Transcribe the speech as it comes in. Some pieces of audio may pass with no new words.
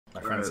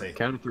frequency.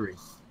 Count of 3.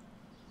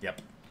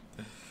 Yep.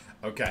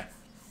 Okay.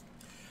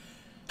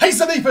 Hey,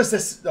 Sanifas,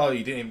 this... Oh,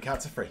 you didn't even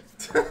count to 3.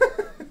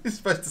 You're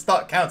supposed to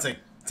start counting.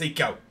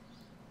 Tico.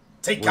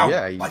 Tico, Well,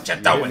 yeah, what you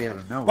doing?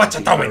 What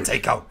you doing,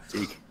 Tico?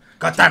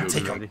 Goddamn,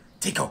 Tico.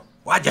 Tico,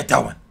 what you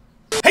doing?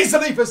 Hey,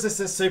 Sanifas, this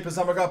is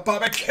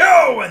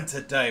SuperZombgbBQ, and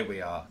today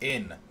we are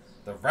in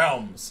the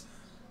realms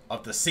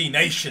of the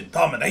CENATION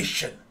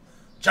Domination.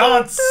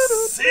 John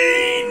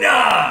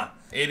Cena!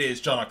 It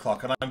is John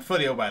O'Clock, and I'm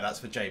fully aware that's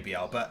for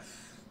JBL, but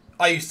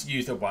I used to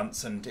use it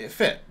once and it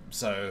fit,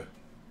 so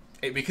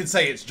we can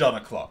say it's John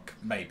O'Clock,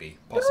 maybe,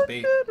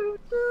 possibly.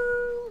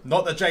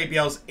 Not that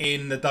JBL's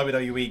in the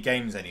WWE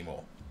games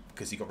anymore,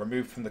 because he got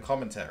removed from the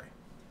commentary.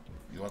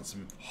 You want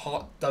some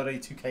hot WWE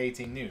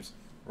 2K18 news?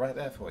 Right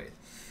there for you.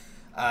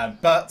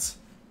 But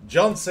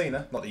John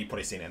Cena, not that you've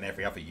probably seen it in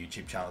every other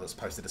YouTube channel that's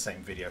posted the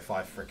same video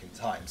 5 freaking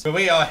times. But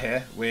we are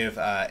here with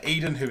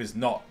Eden, who is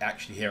not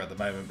actually here at the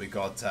moment. We've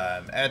got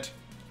Ed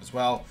as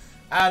well.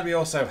 And we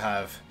also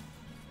have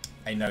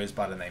a nose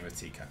by the name of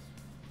Tico.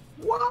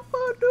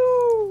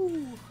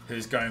 Whoop-a-doo!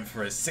 Who's going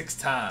for his 6th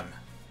time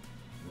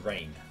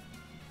reign.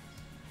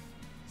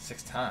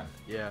 6th time.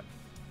 Yeah,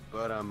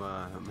 but I'm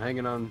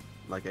hanging on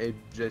like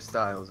AJ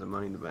Styles at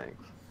Money in the Bank.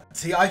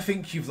 See, I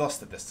think you've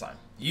lost it this time.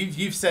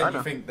 You've said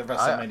you think the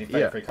WrestleMania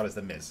favorite card is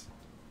the Miz.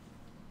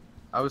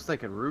 I was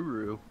thinking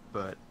Ruru,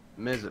 but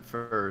Miz at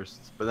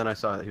first. But then I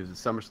saw that he was at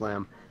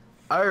SummerSlam.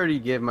 I already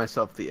gave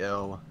myself the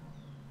L.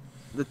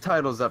 The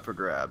title's up for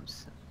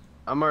grabs.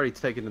 I'm already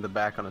taken to the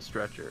back on a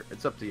stretcher.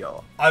 It's up to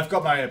y'all. I've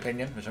got my own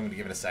opinion, which I'm going to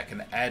give in a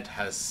second. Ed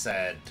has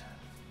said,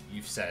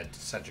 you've said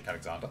Cedric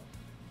Alexander.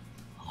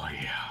 Oh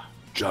yeah,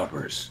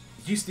 jobbers.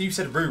 You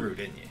said Ruru,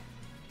 didn't you?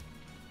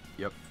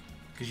 Yep.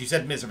 Because you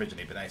said Miz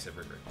originally, but now you said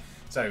Ruru.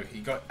 So he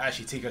got,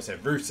 actually Tico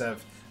said Rusev,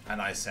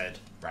 and I said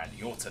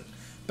Randy Orton.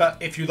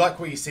 But if you like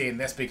what you see in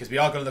this, because we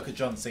are going to look at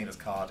John Cena's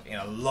card in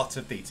a lot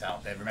of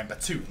detail, then remember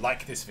to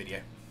like this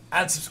video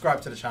and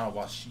subscribe to the channel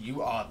whilst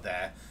you are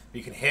there.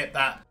 You can hit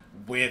that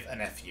with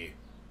an FU.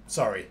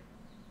 Sorry.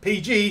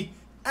 PG.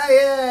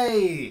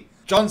 AA.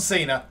 John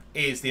Cena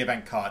is the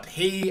event card.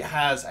 He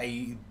has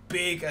a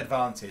big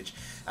advantage.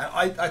 And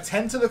I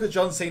tend to look at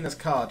John Cena's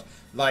card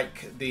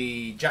like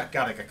the Jack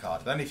Gallagher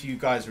card. I don't know if you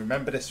guys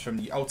remember this from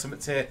the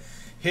Ultimate tier.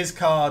 His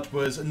card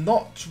was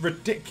not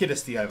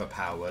ridiculously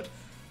overpowered,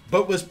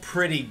 but was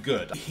pretty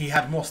good. He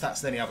had more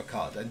stats than any other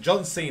card. And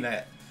John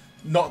Cena,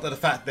 not that the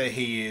fact that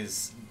he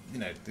is, you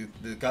know,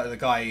 the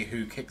guy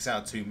who kicks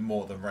out to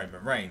more than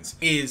Roman Reigns,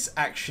 is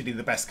actually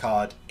the best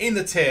card in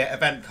the tier,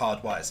 event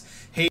card wise.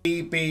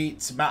 He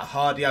beat Matt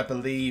Hardy, I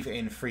believe,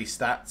 in 3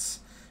 stats.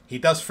 He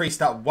does 3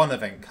 stat 1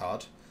 event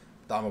card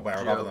that I'm aware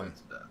of, other than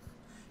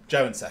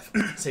Joe and Seth.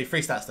 So he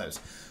 3 stats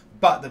those.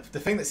 But the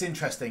thing that's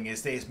interesting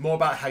is that it's more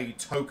about how you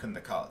token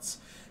the cards.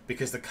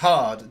 Because the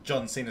card,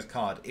 John Cena's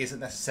card, isn't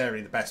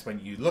necessarily the best when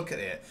you look at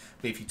it.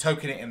 But if you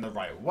token it in the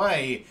right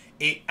way,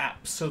 it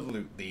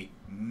absolutely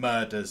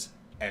murders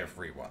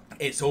everyone.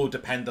 It's all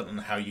dependent on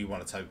how you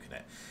want to token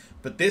it.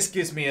 But this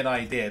gives me an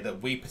idea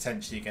that we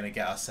potentially are going to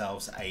get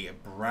ourselves a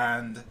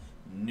brand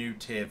new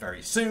tier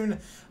very soon.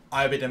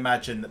 I would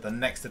imagine that the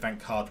next event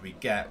card we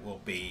get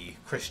will be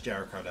Chris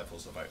Jericho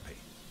levels of OP.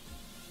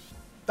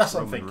 That's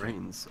what I'm thinking.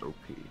 Roman Reigns OP.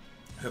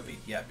 Could be,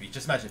 yeah. But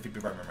just imagine if it'd be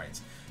Roman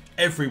Reigns.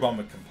 Everyone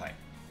would complain.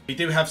 We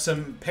do have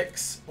some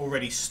picks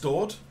already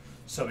stored,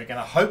 so we're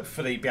going to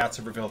hopefully be able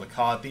to reveal the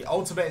card. The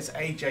Ultimate is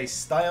AJ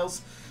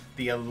Styles.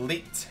 The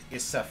Elite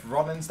is Seth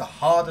Rollins. The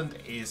Hardened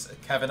is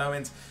Kevin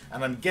Owens.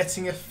 And I'm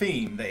getting a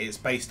theme that is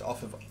based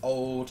off of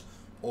old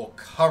or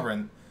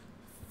current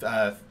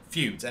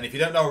feuds. And if you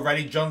don't know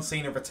already, John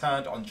Cena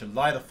returned on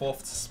July the 4th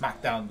to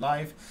SmackDown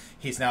Live.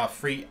 He's now a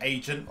free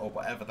agent, or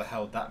whatever the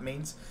hell that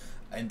means,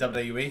 in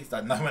WWE.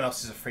 That no one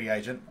else is a free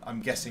agent.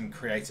 I'm guessing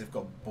creative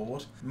got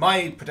bored.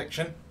 My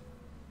prediction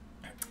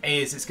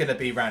is it's going to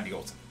be Randy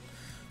Orton.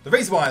 The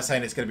reason why I'm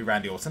saying it's going to be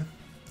Randy Orton,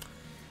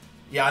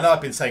 yeah, I know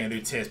I've been saying a new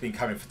tier's been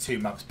coming for 2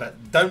 months,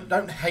 but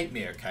don't hate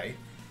me, okay?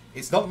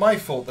 It's not my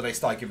fault that they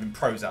start giving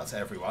pros out to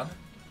everyone.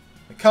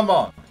 But come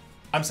on.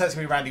 I'm saying it's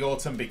going to be Randy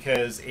Orton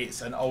because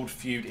it's an old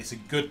feud. It's a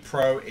good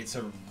pro. It's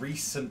a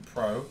recent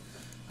pro.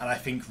 And I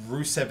think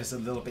Rusev is a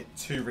little bit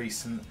too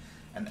recent.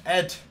 And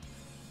Ed,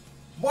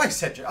 why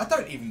Cedric? I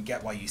don't even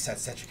get why you said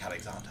Cedric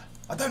Alexander.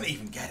 I don't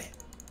even get it.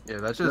 Yeah,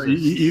 that's just...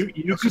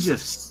 You could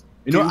just...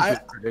 You know,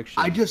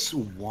 I just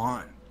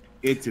want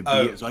it to be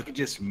it so I could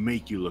just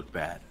make you look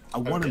bad. I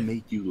want to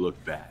make you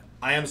look bad.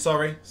 I am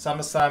sorry.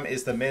 SummerSlam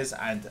is The Miz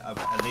and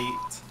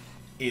Elite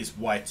is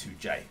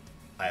Y2J.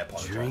 I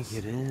apologize. Drink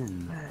it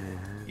in,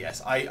 man.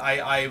 Yes,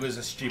 I was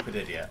a stupid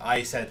idiot.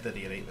 I said that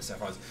the Elite was Seth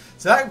Rollins.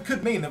 So that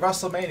could mean the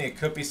WrestleMania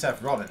could be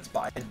Seth Rollins,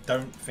 but I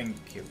don't think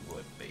it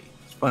would be.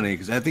 It's funny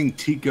because I think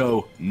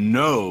Tico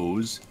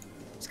knows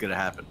it's going to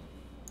happen.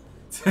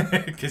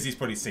 Because he's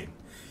probably seen.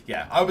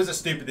 Yeah, I was a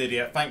stupid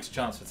idiot. Thanks,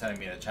 Chance, for telling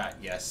me in the chat.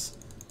 Yes,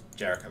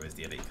 Jericho is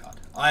the Elite card.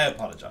 I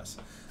apologize.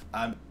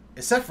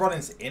 Is Seth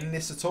Rollins in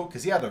this at all?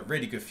 Because he had a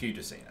really good feud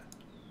with Cena.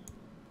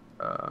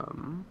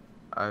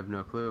 I have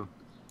no clue.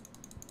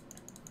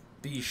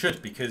 But you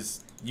should,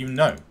 because you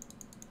know.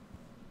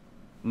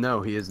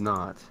 No, he is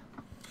not.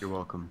 You're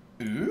welcome.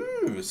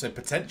 Ooh, so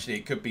potentially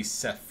it could be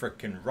Seth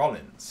frickin'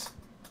 Rollins.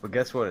 But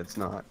guess what? It's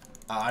not.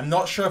 I'm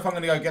not sure if I'm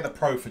going to go get the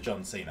pro for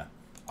John Cena.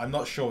 I'm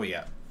not sure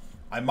yet.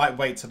 I might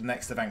wait till the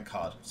next event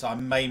card, so I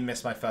may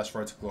miss my first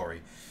Road to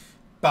Glory.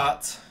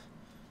 But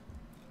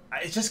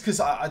it's just because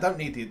I don't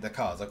need the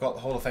cards. I've got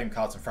the Hall of Fame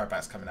cards and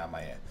throwbacks coming out of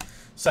my ear.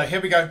 So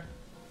here we go.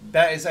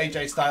 There is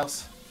AJ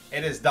Styles.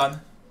 It is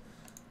done.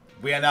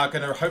 We are now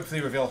going to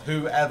hopefully reveal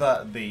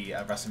whoever the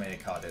WrestleMania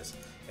card is.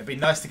 It'd be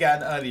nice to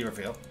get an early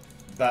reveal,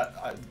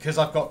 but because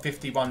I've got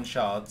 51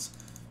 shards,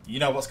 you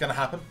know what's going to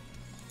happen?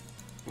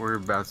 We're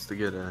about to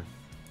get a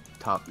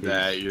top piece.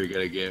 That you're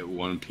gonna get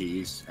one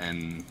piece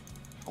and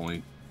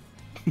only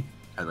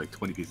had like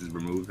 20 pieces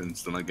removed and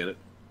still not get it.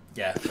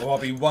 Yeah, or I'll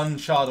be one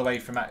shard away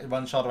from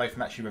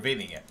actually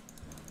revealing it,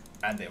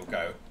 and it'll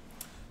go.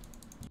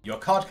 Your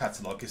card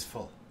catalog is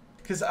full,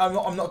 because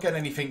I'm not getting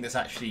anything that's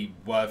actually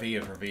worthy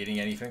of revealing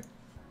anything.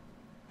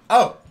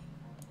 Oh,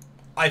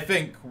 I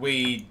think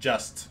we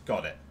just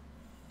got it.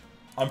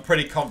 I'm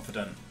pretty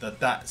confident that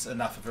that's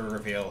enough of a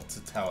reveal to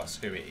tell us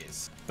who it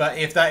is. But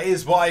if that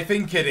is what I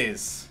think it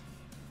is,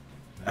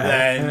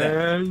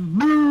 then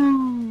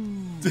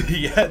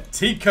yeah,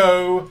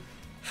 Tico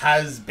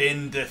has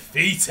been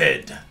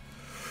defeated.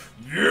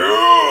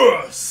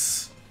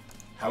 Yes.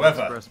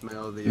 However,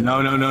 no.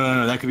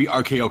 That could be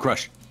RKO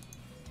Crush.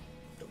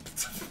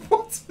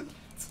 what?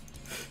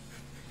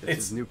 It's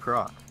his new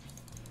proc.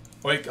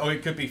 Or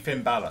it could be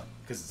Finn Balor,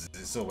 because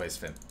it's always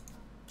Finn.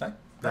 No?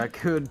 That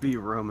could be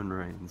Roman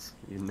Reigns.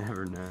 You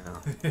never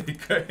know.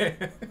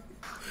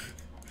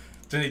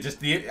 Didn't he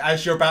just,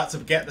 as you're about to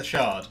get the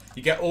shard,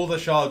 you get all the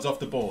shards off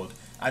the board,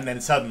 and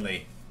then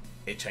suddenly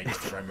it changes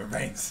to Roman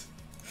Reigns.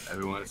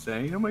 Everyone's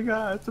saying, "Oh my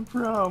God, it's a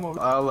promo."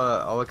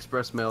 I'll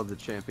express mail the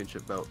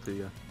championship belt to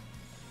you.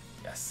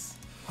 Yes.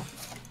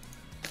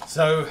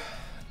 So,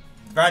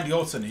 Randy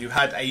Orton, who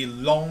had a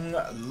long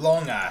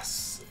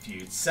ass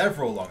feud,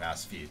 several long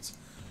ass feuds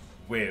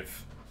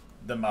with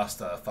the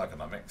Master of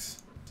Thugonomics.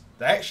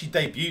 They actually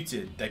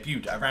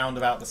debuted around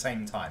about the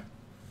same time.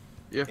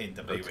 Yeah, in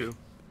WWE.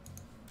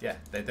 Yeah,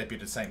 they debuted at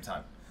the same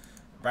time.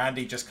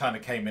 Randy just kind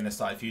of came in and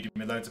started feuding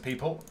with loads of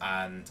people,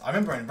 and I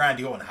remember when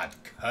Randy Orton had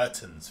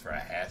curtains for a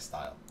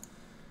hairstyle.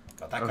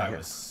 But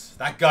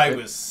that guy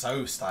was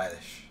so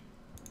stylish.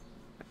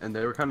 And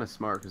they were kind of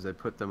smart because they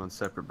put them on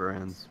separate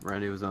brands.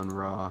 Randy was on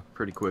Raw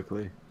pretty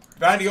quickly.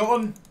 Randy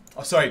Orton?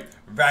 Oh, sorry,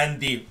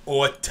 Randy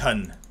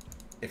Orton.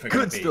 If it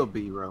could still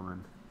be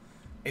Roman.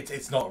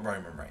 It's not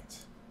Roman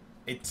Reigns.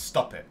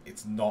 Stop it.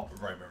 It's not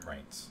Roman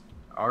Reigns.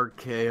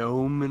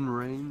 RKO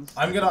Reigns?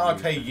 I'm going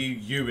to RK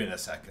you in a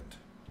second.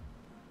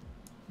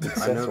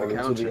 I know the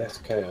counter.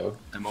 SKO.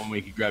 The moment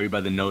he could grab you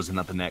by the nose and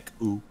not the neck.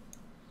 Ooh.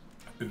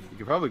 You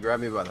could probably grab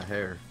me by the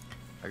hair.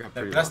 I got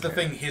pretty that's the hair.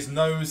 thing. His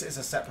nose is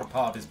a separate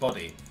part of his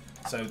body,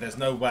 so there's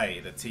no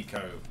way that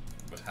Tico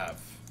would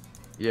have.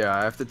 Yeah,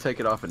 I have to take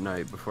it off at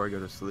night before I go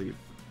to sleep.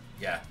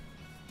 Yeah.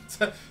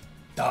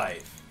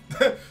 Dive.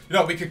 You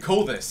know, we could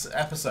call this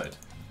episode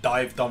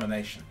Dive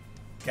Domination.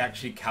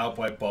 Actually,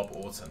 Cowboy Bob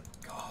Orton.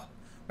 God.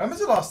 When was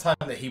the last time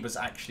that he was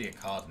actually a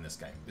card in this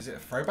game? Was it a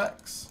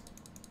Throwbacks?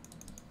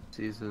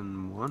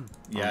 Season 1.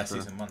 Yeah,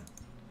 Season 1.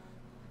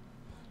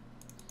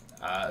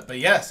 But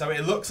yeah, so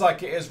it looks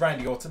like it is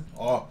Randy Orton.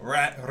 Or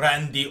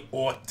Randy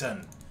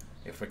Orton.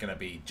 If we're going to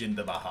be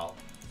Jinder Mahal.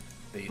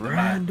 The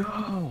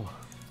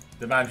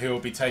man who will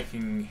be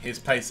taking his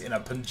place in a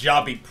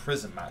Punjabi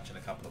prison match in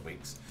a couple of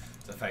weeks.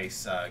 To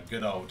face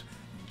good old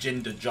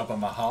Jinder Jobber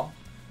Mahal.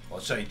 Or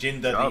sorry,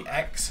 Jinder the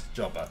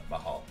ex-Jobber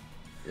Mahal.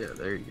 Yeah,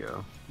 there you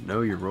go.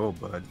 Know your role,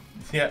 bud.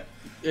 Yeah.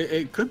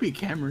 It could be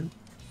Cameron.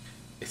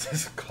 It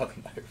says God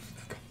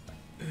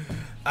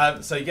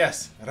no. So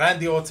yes,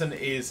 Randy Orton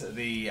is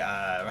the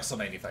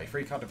WrestleMania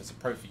 33 card. If it's a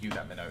pro for you,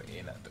 let me know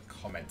in the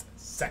comment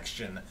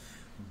section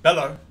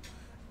below.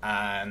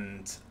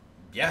 And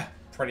yeah,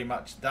 pretty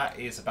much that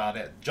is about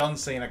it. John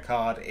Cena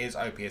card is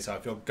OP, so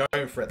if you're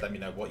going for it, let me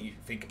know what you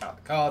think about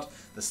the card,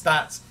 the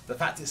stats, the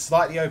fact it's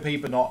slightly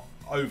OP but not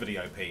overly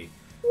OP,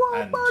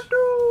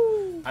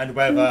 and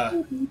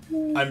whether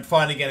I'm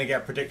finally going to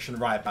get a prediction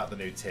right about the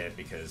new tier,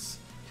 because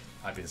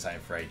I've been saying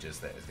for ages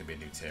that it's going to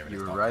be a new tier. And you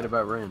were right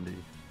about Randy.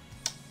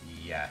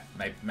 Yeah,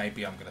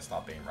 maybe I'm going to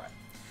start being right.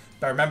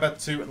 But remember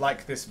to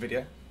like this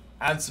video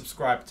and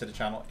subscribe to the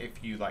channel if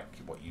you like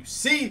what you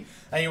see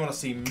and you want to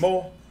see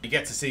more. You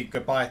get to see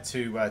goodbye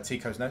to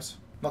Tico's nose.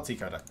 Not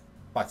Tico though.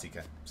 Bye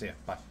Tico. See ya.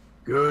 Bye.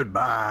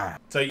 Goodbye.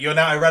 So you're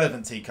now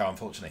irrelevant, Tico,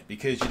 unfortunately,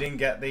 because you didn't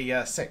get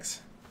the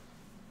 6.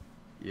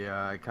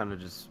 Yeah, I kind of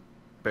just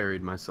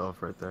buried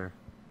myself right there.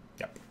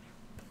 Yep.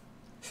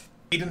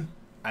 Eden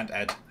and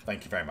Ed,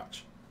 thank you very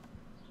much.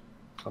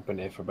 I've been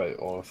here for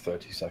about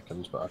 30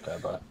 seconds, but okay,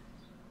 bye.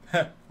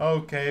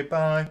 Okay,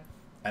 bye.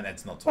 And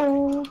Ed's not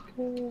talking.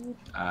 Okay.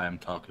 I'm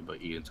talking,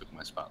 but Ian took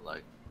my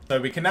spotlight. So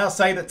we can now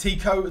say that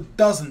Tico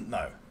doesn't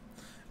know.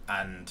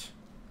 And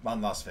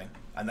one last thing,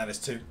 and that is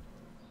to...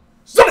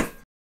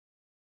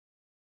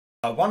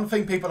 one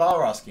thing people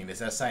are asking is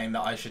they're saying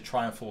that I should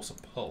try and force a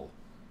pull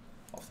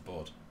off the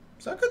board.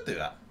 So I could do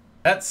that.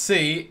 Let's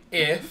see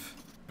if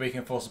we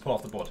can force a pull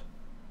off the board.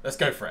 Let's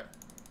go for it.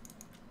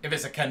 If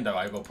it's a kendo,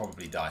 I will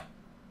probably die.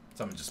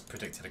 Someone just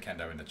predicted a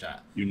kendo in the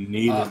chat. You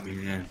need it,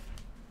 man.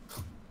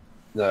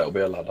 No, it'll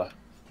be a ladder.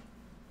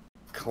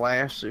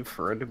 Classy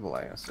Freddy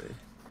Blassie.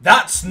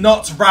 That's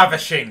not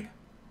ravishing.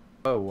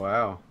 Oh,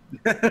 wow.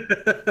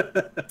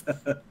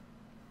 The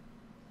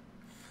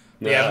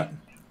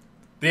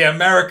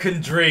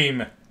American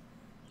Dream.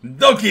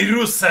 Doggy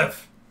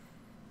Rusev.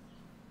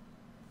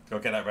 Go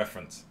get that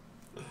reference.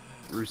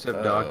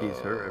 Rusev doggies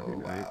her every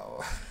night.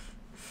 Wow.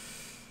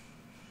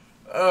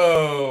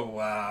 Oh,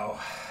 wow.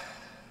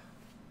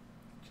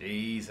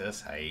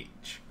 Jesus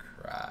H.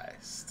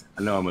 Christ.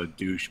 I know I'm a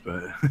douche,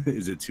 but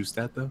is it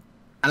 2-stat though?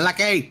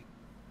 Unlucky!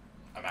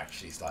 I'm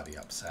actually slightly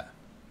upset.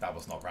 That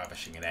was not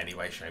ravishing in any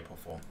way, shape, or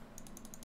form.